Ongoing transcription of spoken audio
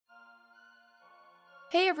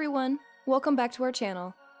Hey everyone! Welcome back to our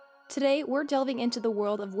channel. Today, we're delving into the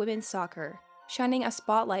world of women's soccer, shining a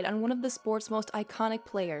spotlight on one of the sport's most iconic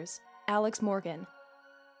players, Alex Morgan.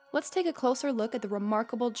 Let's take a closer look at the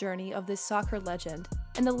remarkable journey of this soccer legend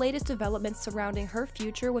and the latest developments surrounding her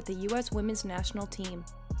future with the U.S. women's national team.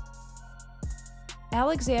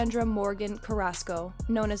 Alexandra Morgan Carrasco,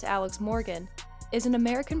 known as Alex Morgan, is an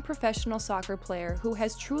American professional soccer player who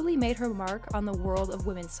has truly made her mark on the world of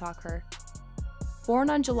women's soccer.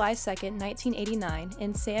 Born on July 2, 1989,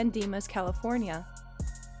 in San Dimas, California,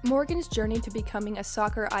 Morgan's journey to becoming a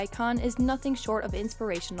soccer icon is nothing short of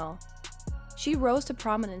inspirational. She rose to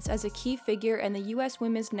prominence as a key figure in the U.S.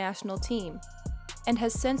 women's national team, and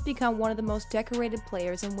has since become one of the most decorated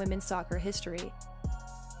players in women's soccer history.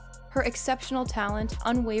 Her exceptional talent,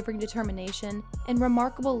 unwavering determination, and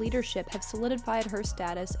remarkable leadership have solidified her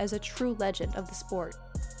status as a true legend of the sport.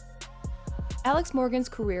 Alex Morgan's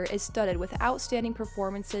career is studded with outstanding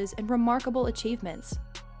performances and remarkable achievements.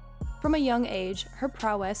 From a young age, her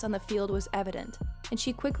prowess on the field was evident, and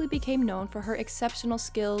she quickly became known for her exceptional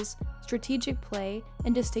skills, strategic play,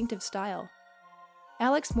 and distinctive style.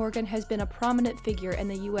 Alex Morgan has been a prominent figure in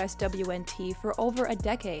the USWNT for over a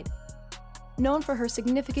decade, known for her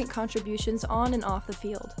significant contributions on and off the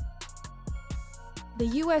field.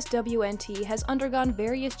 The USWNT has undergone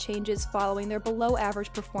various changes following their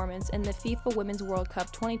below-average performance in the FIFA Women's World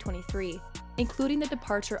Cup 2023, including the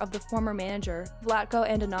departure of the former manager, Vlatko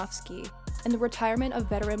Andonovski, and the retirement of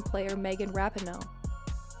veteran player Megan Rapinoe.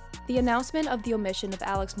 The announcement of the omission of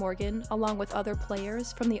Alex Morgan, along with other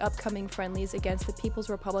players, from the upcoming friendlies against the People's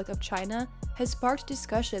Republic of China has sparked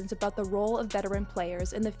discussions about the role of veteran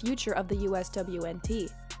players in the future of the USWNT.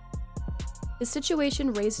 The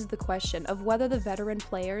situation raises the question of whether the veteran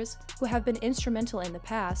players, who have been instrumental in the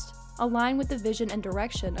past, align with the vision and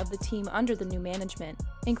direction of the team under the new management,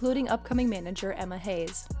 including upcoming manager Emma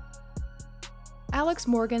Hayes. Alex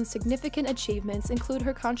Morgan's significant achievements include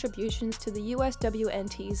her contributions to the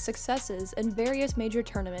USWNT's successes in various major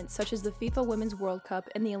tournaments such as the FIFA Women's World Cup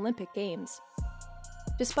and the Olympic Games.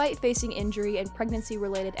 Despite facing injury and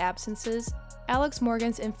pregnancy-related absences, Alex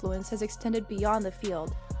Morgan's influence has extended beyond the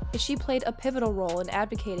field, as she played a pivotal role in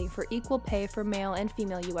advocating for equal pay for male and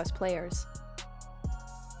female U.S. players.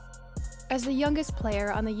 As the youngest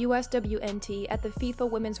player on the USWNT at the FIFA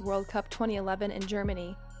Women's World Cup 2011 in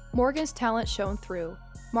Germany, Morgan's talent shone through,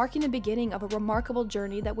 marking the beginning of a remarkable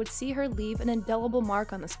journey that would see her leave an indelible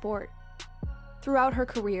mark on the sport. Throughout her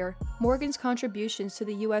career, Morgan's contributions to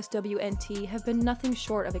the USWNT have been nothing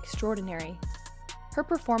short of extraordinary. Her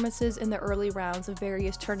performances in the early rounds of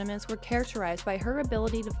various tournaments were characterized by her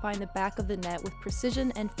ability to find the back of the net with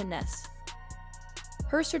precision and finesse.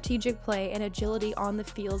 Her strategic play and agility on the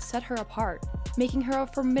field set her apart, making her a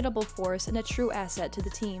formidable force and a true asset to the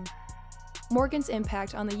team. Morgan's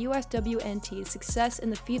impact on the USWNT's success in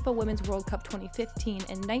the FIFA Women's World Cup 2015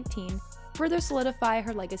 and 19 further solidify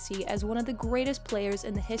her legacy as one of the greatest players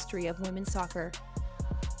in the history of women's soccer.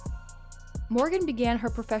 Morgan began her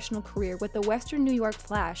professional career with the Western New York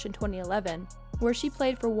Flash in 2011, where she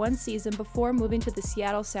played for one season before moving to the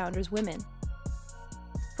Seattle Sounders women.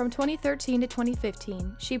 From 2013 to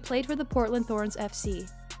 2015, she played for the Portland Thorns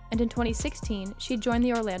FC, and in 2016, she joined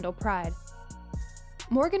the Orlando Pride.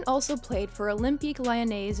 Morgan also played for Olympique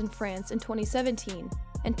Lyonnais in France in 2017,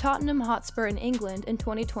 and Tottenham Hotspur in England in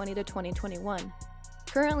 2020 to 2021.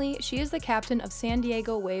 Currently, she is the captain of San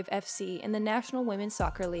Diego Wave FC in the National Women's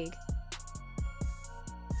Soccer League.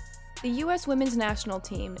 The U.S. women's national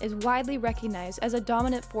team is widely recognized as a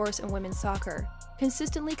dominant force in women's soccer,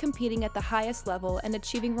 consistently competing at the highest level and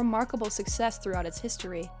achieving remarkable success throughout its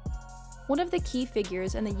history. One of the key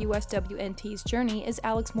figures in the USWNT's journey is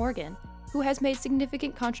Alex Morgan, who has made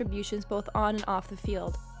significant contributions both on and off the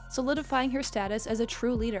field, solidifying her status as a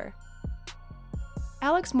true leader.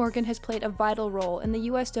 Alex Morgan has played a vital role in the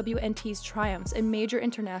USWNT's triumphs in major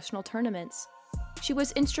international tournaments. She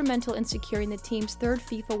was instrumental in securing the team's third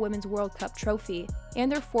FIFA Women's World Cup trophy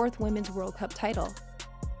and their fourth Women's World Cup title.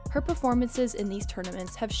 Her performances in these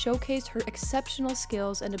tournaments have showcased her exceptional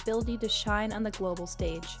skills and ability to shine on the global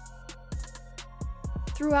stage.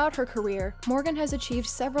 Throughout her career, Morgan has achieved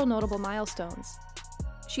several notable milestones.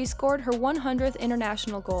 She scored her 100th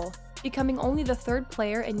international goal, becoming only the third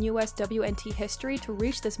player in USWNT history to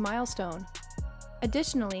reach this milestone.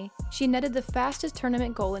 Additionally, she netted the fastest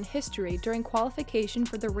tournament goal in history during qualification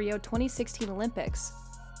for the Rio 2016 Olympics.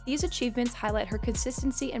 These achievements highlight her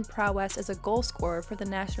consistency and prowess as a goal scorer for the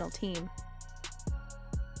national team.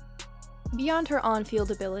 Beyond her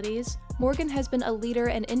on-field abilities, Morgan has been a leader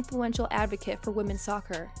and influential advocate for women's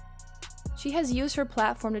soccer. She has used her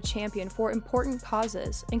platform to champion for important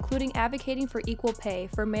causes, including advocating for equal pay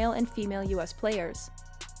for male and female US players.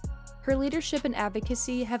 Her leadership and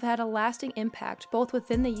advocacy have had a lasting impact both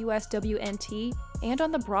within the USWNT and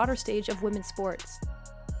on the broader stage of women's sports.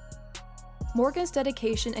 Morgan's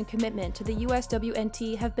dedication and commitment to the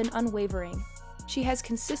USWNT have been unwavering. She has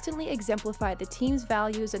consistently exemplified the team's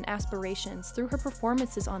values and aspirations through her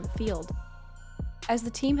performances on the field. As the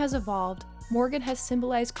team has evolved, Morgan has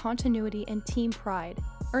symbolized continuity and team pride,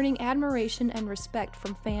 earning admiration and respect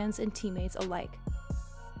from fans and teammates alike.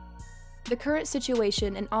 The current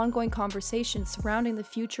situation and ongoing conversations surrounding the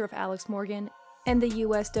future of Alex Morgan and the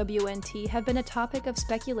USWNT have been a topic of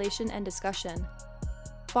speculation and discussion.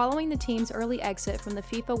 Following the team's early exit from the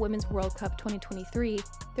FIFA Women's World Cup 2023,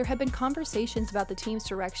 there have been conversations about the team's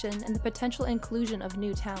direction and the potential inclusion of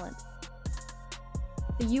new talent.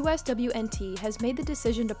 The USWNT has made the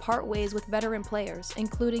decision to part ways with veteran players,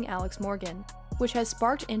 including Alex Morgan, which has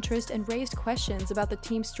sparked interest and raised questions about the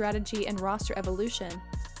team's strategy and roster evolution.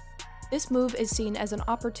 This move is seen as an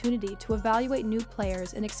opportunity to evaluate new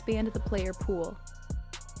players and expand the player pool.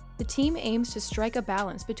 The team aims to strike a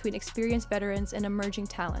balance between experienced veterans and emerging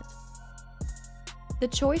talent. The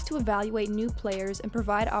choice to evaluate new players and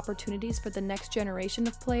provide opportunities for the next generation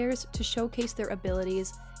of players to showcase their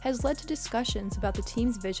abilities has led to discussions about the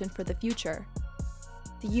team's vision for the future.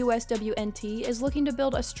 The USWNT is looking to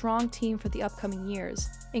build a strong team for the upcoming years,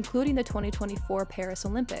 including the 2024 Paris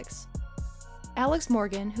Olympics. Alex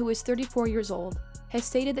Morgan, who is 34 years old, has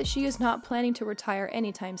stated that she is not planning to retire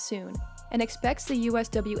anytime soon, and expects the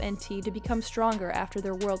USWNT to become stronger after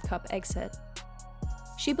their World Cup exit.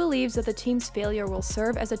 She believes that the team's failure will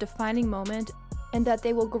serve as a defining moment and that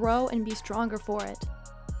they will grow and be stronger for it.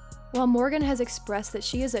 While Morgan has expressed that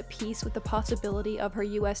she is at peace with the possibility of her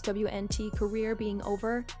USWNT career being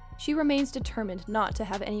over, she remains determined not to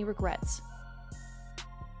have any regrets.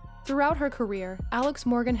 Throughout her career, Alex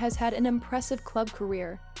Morgan has had an impressive club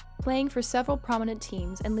career, playing for several prominent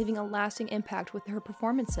teams and leaving a lasting impact with her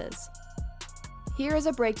performances. Here is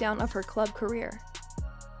a breakdown of her club career.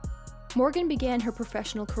 Morgan began her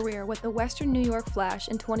professional career with the Western New York Flash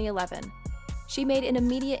in 2011. She made an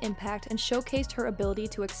immediate impact and showcased her ability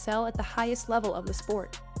to excel at the highest level of the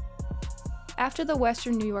sport. After the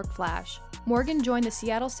Western New York Flash, Morgan joined the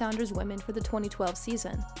Seattle Sounders women for the 2012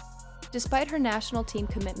 season. Despite her national team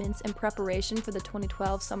commitments in preparation for the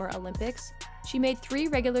 2012 Summer Olympics, she made 3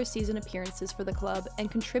 regular season appearances for the club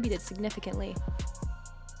and contributed significantly.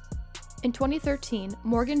 In 2013,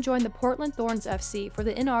 Morgan joined the Portland Thorns FC for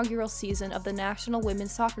the inaugural season of the National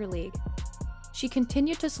Women's Soccer League. She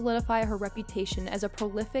continued to solidify her reputation as a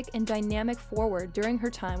prolific and dynamic forward during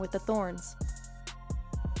her time with the Thorns.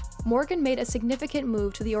 Morgan made a significant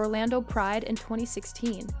move to the Orlando Pride in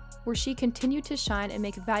 2016, where she continued to shine and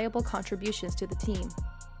make valuable contributions to the team.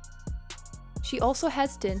 She also had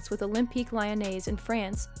stints with Olympique Lyonnais in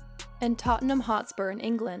France and Tottenham Hotspur in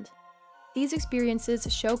England. These experiences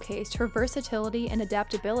showcased her versatility and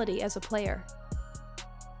adaptability as a player.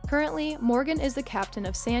 Currently, Morgan is the captain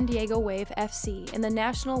of San Diego Wave FC in the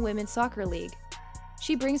National Women's Soccer League.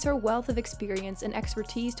 She brings her wealth of experience and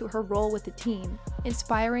expertise to her role with the team,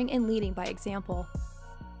 inspiring and leading by example.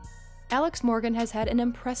 Alex Morgan has had an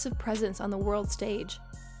impressive presence on the world stage,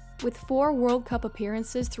 with 4 World Cup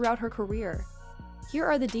appearances throughout her career. Here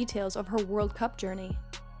are the details of her World Cup journey.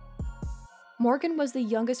 Morgan was the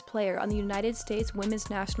youngest player on the United States women's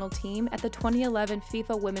national team at the 2011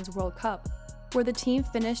 FIFA Women's World Cup, where the team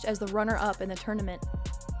finished as the runner-up in the tournament.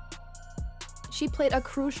 She played a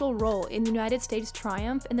crucial role in the United States'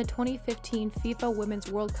 triumph in the 2015 FIFA Women's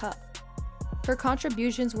World Cup. Her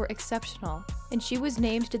contributions were exceptional, and she was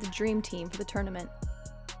named to the Dream Team for the tournament.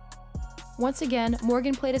 Once again,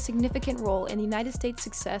 Morgan played a significant role in the United States'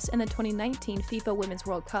 success in the 2019 FIFA Women's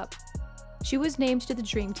World Cup. She was named to the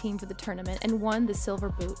Dream Team for the tournament and won the Silver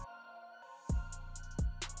Boot.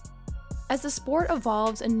 As the sport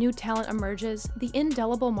evolves and new talent emerges, the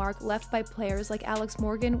indelible mark left by players like Alex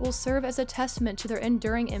Morgan will serve as a testament to their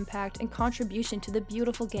enduring impact and contribution to the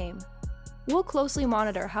beautiful game. We'll closely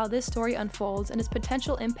monitor how this story unfolds and its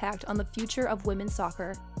potential impact on the future of women's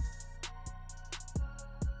soccer.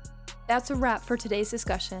 That's a wrap for today's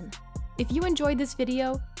discussion. If you enjoyed this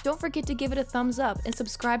video, don't forget to give it a thumbs up and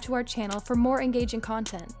subscribe to our channel for more engaging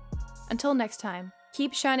content. Until next time,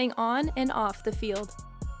 keep shining on and off the field.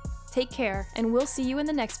 Take care, and we'll see you in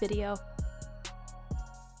the next video.